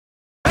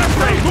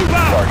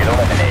target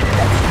eliminated.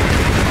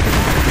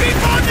 Keep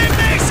on the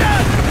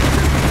mission!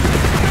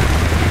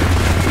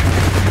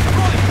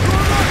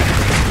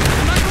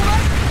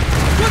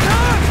 Good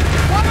hand!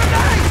 What a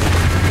nice!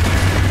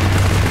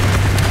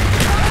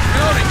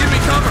 Reloading, give me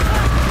cover!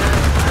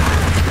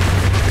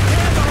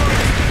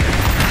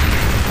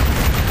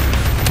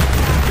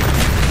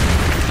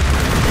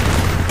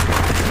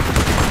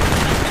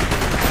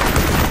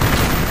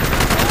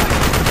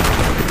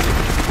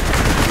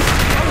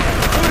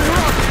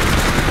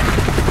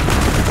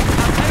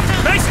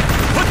 Mason,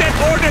 put that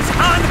ordnance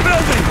on the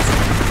buildings!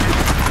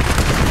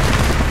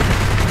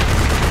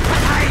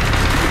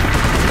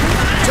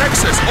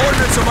 Texas,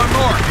 ordnance on my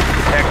mark!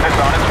 Texas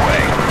on its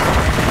way.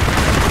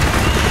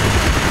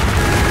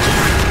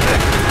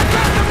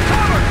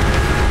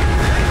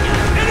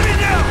 Enemy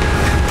down!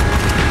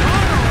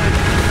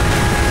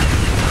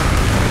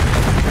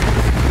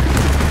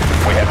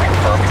 We have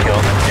confirmed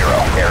kills at 0.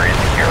 Area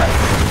secure.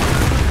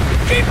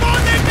 Keep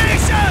on the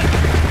mission!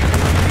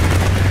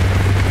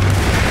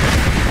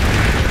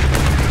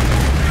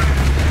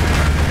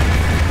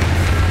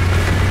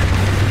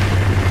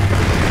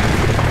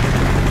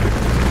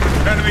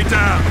 Enemy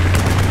down!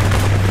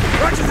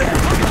 Roger that!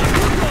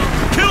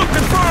 Kill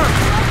confirmed!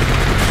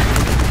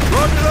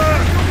 Roger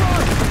that!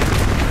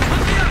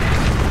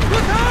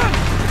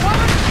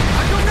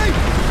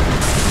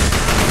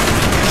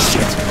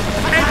 Shit!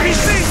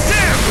 NPC's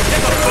down!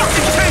 There's a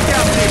fucking tank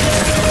out there!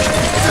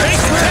 Take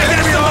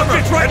enemy on the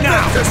bitch right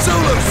now! To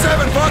Zulu,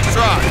 7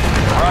 Walktrought!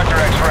 Roger,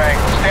 X-Ray.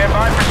 Stand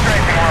by for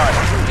strafing run.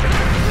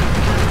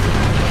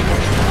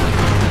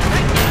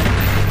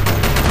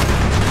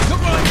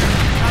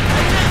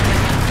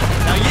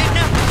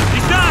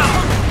 He's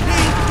down!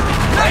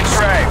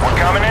 X-Ray, we're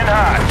coming in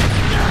hot.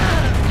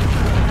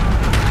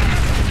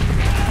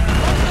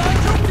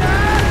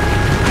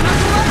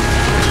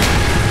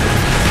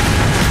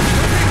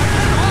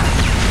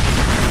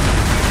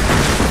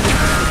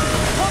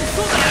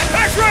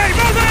 X-Ray,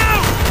 move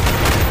out!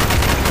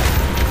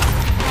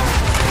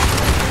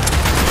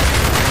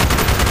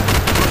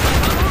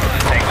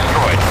 Tank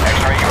destroyed.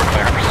 X-Ray, you are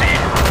clear to proceed.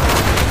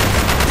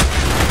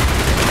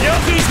 The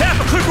LZ's half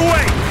a click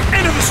away!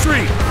 End of the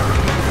street!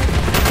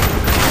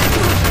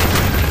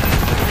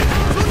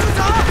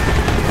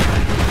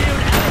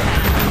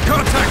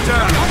 Contact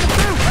down!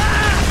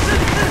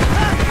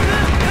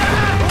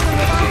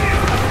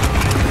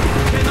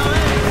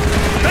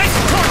 Nice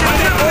target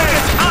that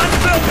ordnance on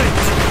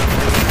buildings!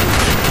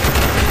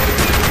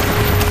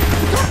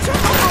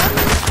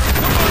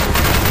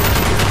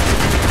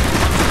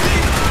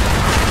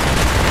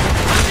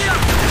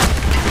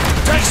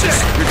 Texas,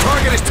 your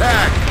target is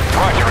tagged!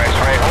 Roger,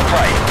 X-Ray. Hold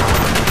tight.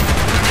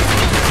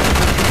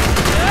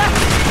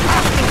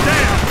 Hostile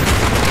down!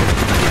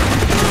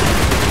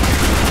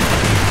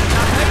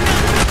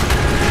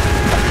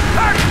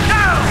 Target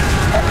down!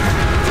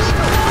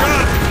 Got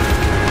it!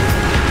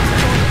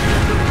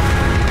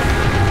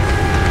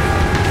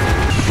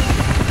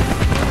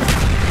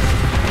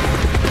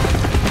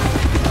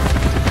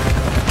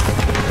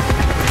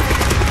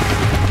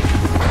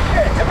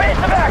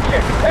 Evasive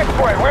action!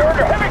 X-Ray, we're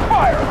under heavy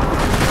fire!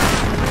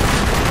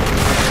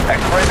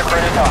 X-Ray, the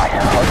grid is high.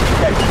 RC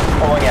Texas is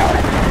pulling out.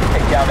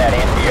 Take down that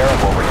anti-air and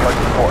we'll return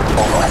to port.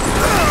 Over.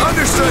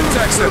 Understood,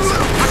 Texas!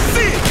 I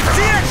see it!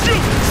 DXU!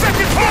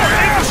 Second floor!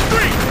 In the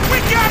street! We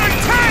got a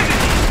tank!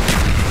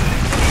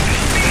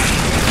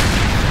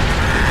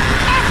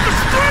 Off the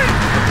street!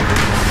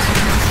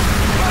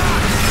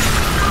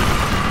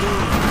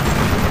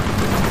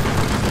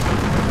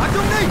 I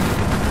don't need!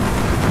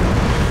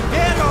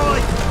 Yeah,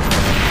 Rolly!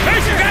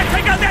 Mason, gotta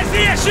take out that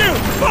ZSU!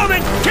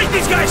 Bowman, keep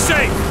these guys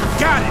safe!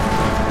 Got it!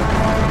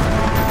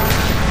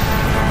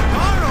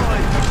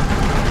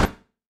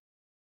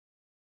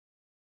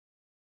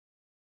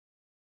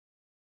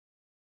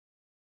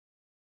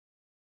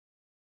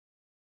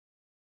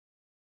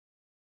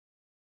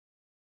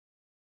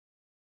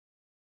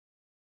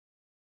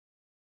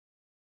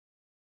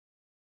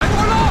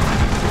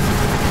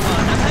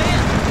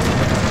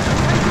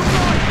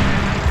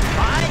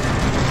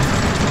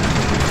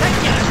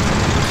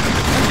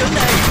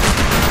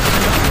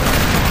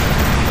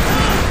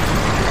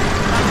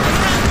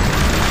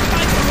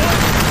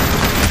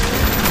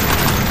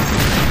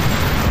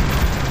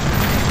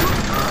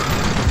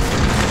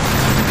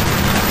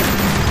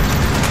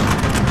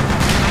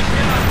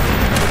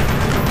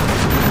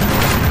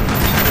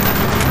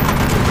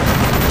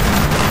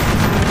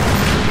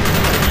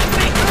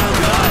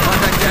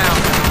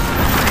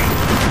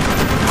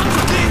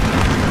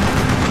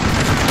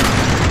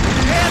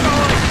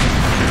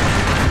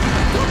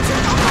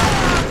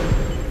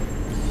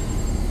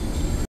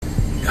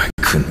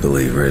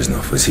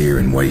 Reznov was here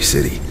in Way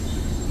City.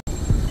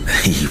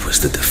 He was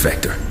the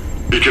defector.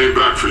 He came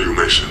back for you,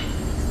 Mason.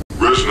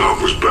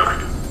 Reznov was back.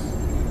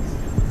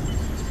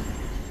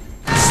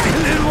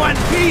 Still in one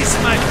piece,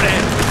 my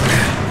friend.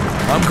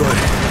 I'm good.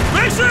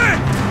 Mason!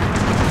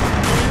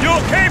 You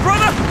okay,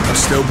 brother? I'm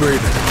still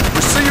breathing.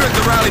 We'll see you at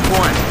the rally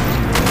point.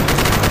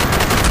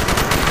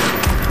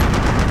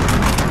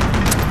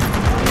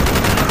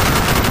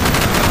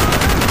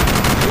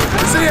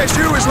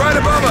 CSU is right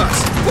above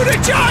us! Put a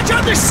charge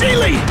on the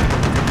ceiling!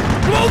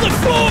 Blow the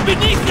floor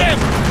beneath them!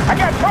 I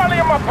got Charlie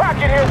in my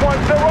pocket here,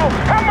 1-0.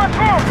 How much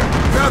longer?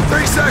 About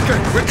 3 seconds!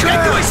 We're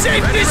Get to a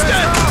safe Ready,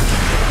 distance!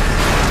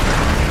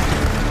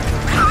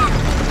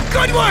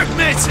 Good work,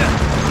 Mesa!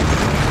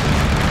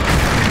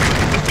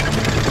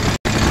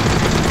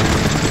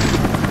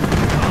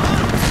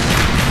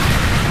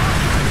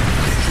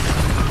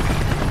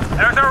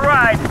 There's a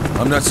ride.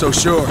 I'm not so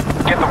sure.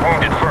 Get the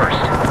wounded first.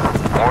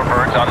 More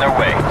birds on their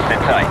way. Sit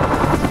tight.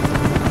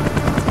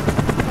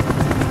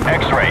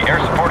 X-ray, air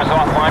support is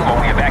offline while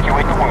we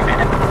evacuate the wounded.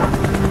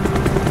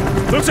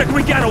 Looks like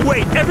we gotta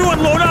wait.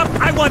 Everyone load up.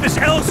 I want this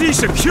LZ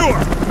secure.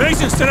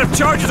 Mason set up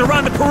charges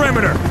around the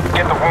perimeter.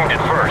 Get the wounded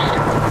first.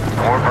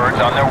 More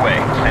birds on their way.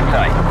 Sit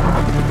tight.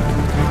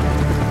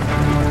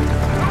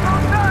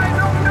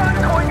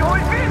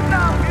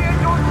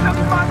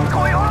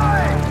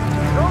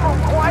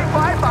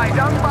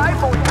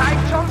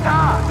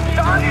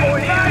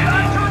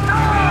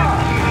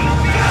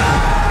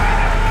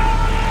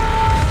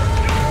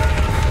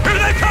 Here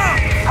they come!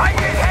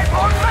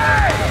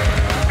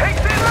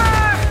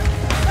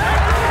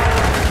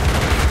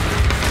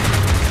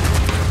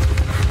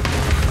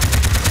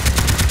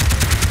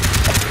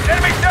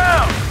 Enemy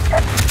down!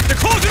 They're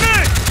closing in!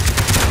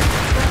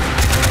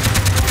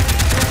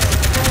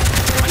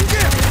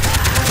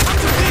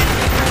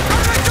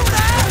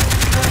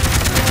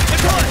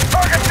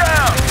 Target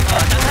down!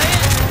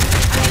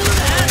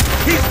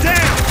 He's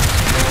down!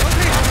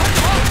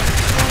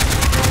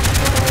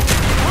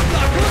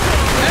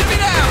 Enemy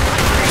down!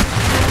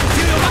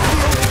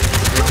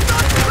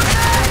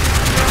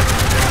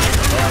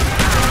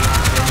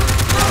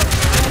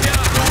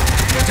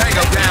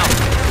 Tango down!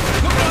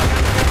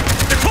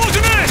 They're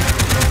closing in!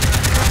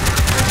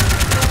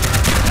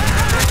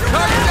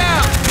 Target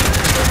down!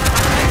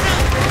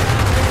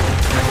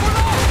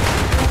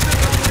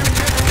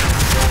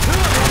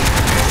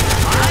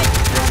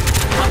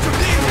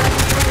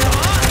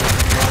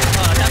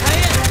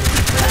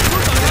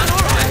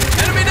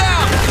 Enemy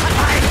down!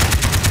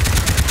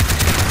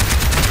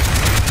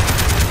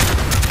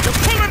 They're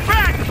pulling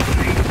back!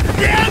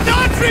 They're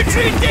not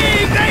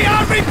retreating! They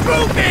are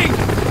regrouping!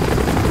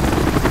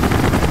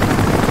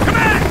 Come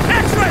on!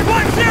 X-ray 1-0!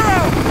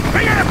 We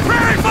got a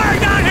prairie fire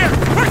down here!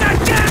 Where's that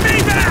damn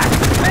evac?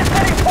 This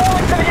city's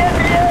falling to the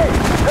NBA!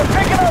 They're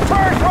picking up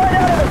birds right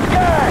out of the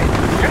sky!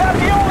 You're not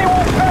the only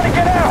ones trying to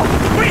get out!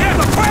 We have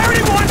a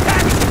priority 1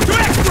 package to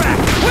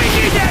extract! We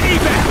need that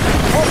evac!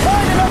 We'll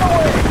find another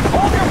way!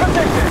 Hold your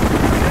position!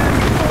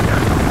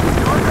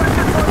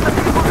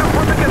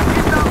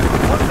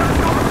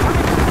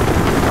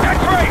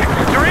 X-ray!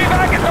 Your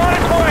evac is on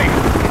its way!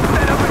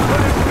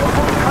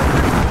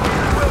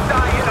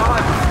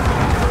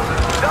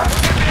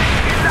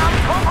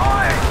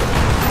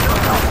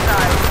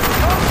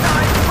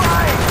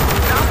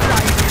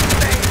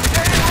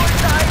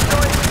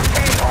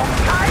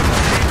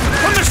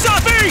 From the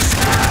southeast!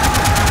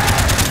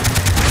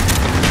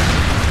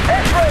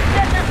 X-ray,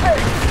 get your thing!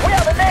 We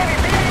have a Navy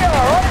BDR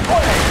on its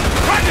way!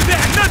 Roger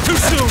that! Not too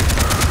soon!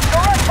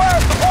 Direct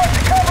fire support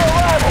to cover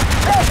arrival!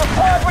 Delta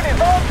Squad with his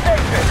own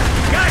station!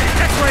 Got it!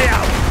 X-ray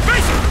out!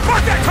 Mason,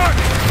 mark that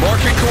target!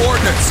 Marking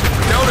coordinates.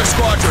 Delta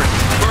Squadron.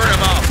 Burn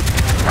them up.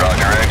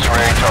 Roger,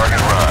 X-ray, target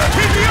run.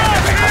 Keep the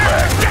arms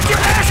here! Get your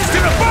asses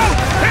to the boat!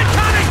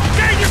 Incoming!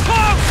 Gain your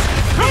close!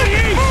 To the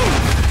east!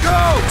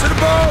 Go! To the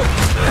boat!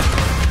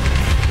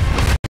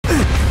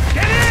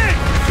 Get in!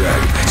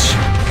 Dragovich.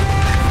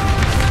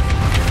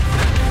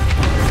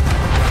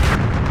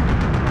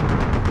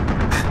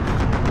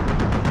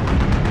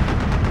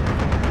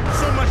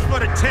 So much for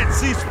the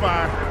tense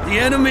ceasefire. The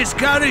enemy's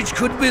courage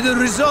could be the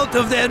result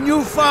of their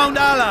newfound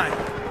ally.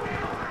 21,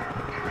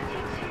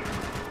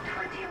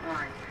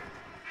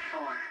 4,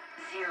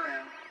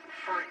 0,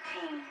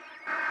 14.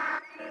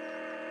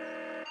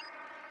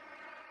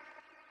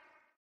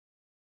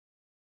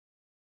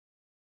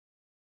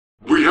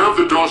 We have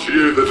the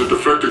dossier that the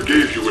defector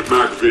gave you at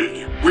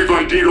MAC-V. We've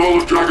ID'd all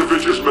of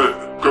Dragovich's men.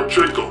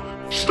 Kopchenko,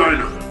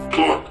 Steiner,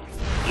 Clark.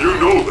 You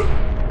know them.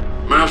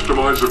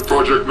 Masterminds of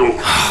Project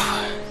Nova.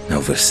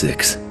 Nova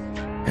 6.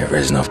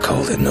 Reznov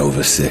called it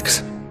Nova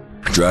 6.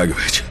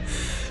 Dragovich.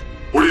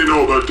 What do you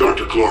know about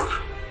Dr. Clark?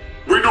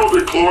 We know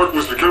that Clark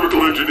was the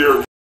chemical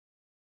engineer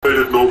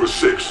at Nova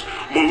 6.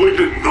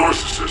 Malignant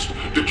narcissist,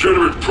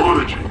 degenerate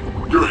prodigy.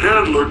 Your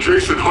handler,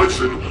 Jason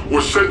Hudson,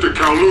 was sent to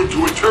Kowloon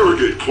to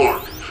interrogate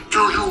Clark. Do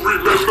you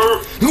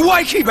remember?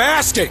 Why keep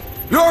asking?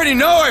 You already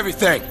know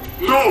everything.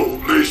 No,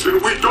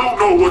 Mason, we don't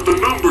know what the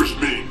numbers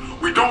mean.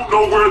 We don't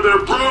know where they're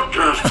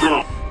broadcast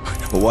from.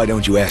 Well, why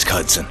don't you ask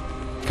Hudson?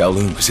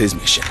 Kowloon was his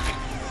mission.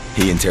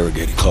 He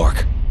interrogated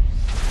Clark.